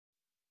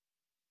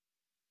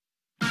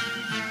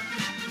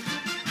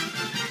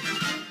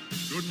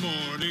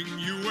morning,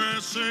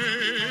 USA.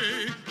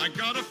 I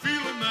got a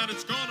feeling that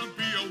it's gonna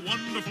be a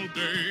wonderful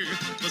day.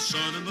 The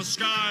sun in the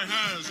sky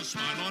has a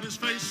smile on his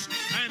face,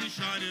 and he's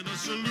shining a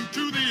salute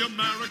to the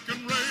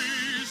American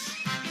race.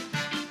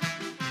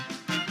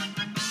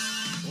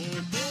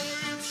 Oh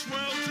boy, it's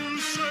swell to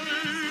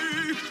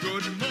say,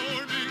 good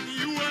morning,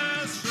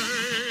 USA.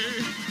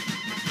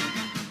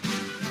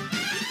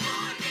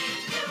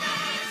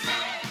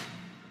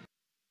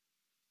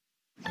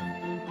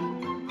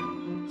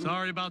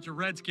 Sorry about your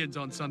Redskins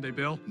on Sunday,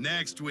 Bill.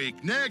 Next week.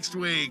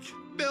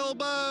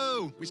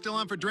 Bilbo! We still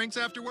on for drinks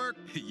after work?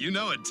 You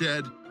know it,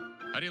 Ted.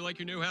 How do you like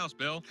your new house,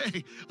 Bill?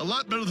 Hey, a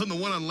lot better than the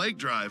one on Lake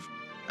Drive.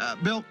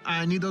 Bill,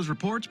 I need those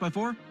reports by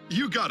 4.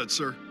 You got it,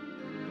 sir.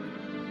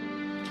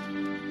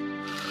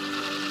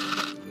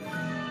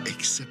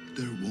 Except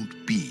there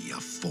won't be a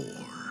 4.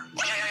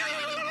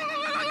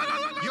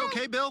 You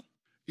okay, Bill?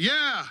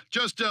 Yeah,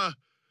 just,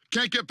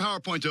 can't get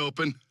PowerPoint to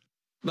open.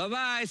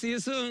 Bye-bye. See you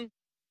soon.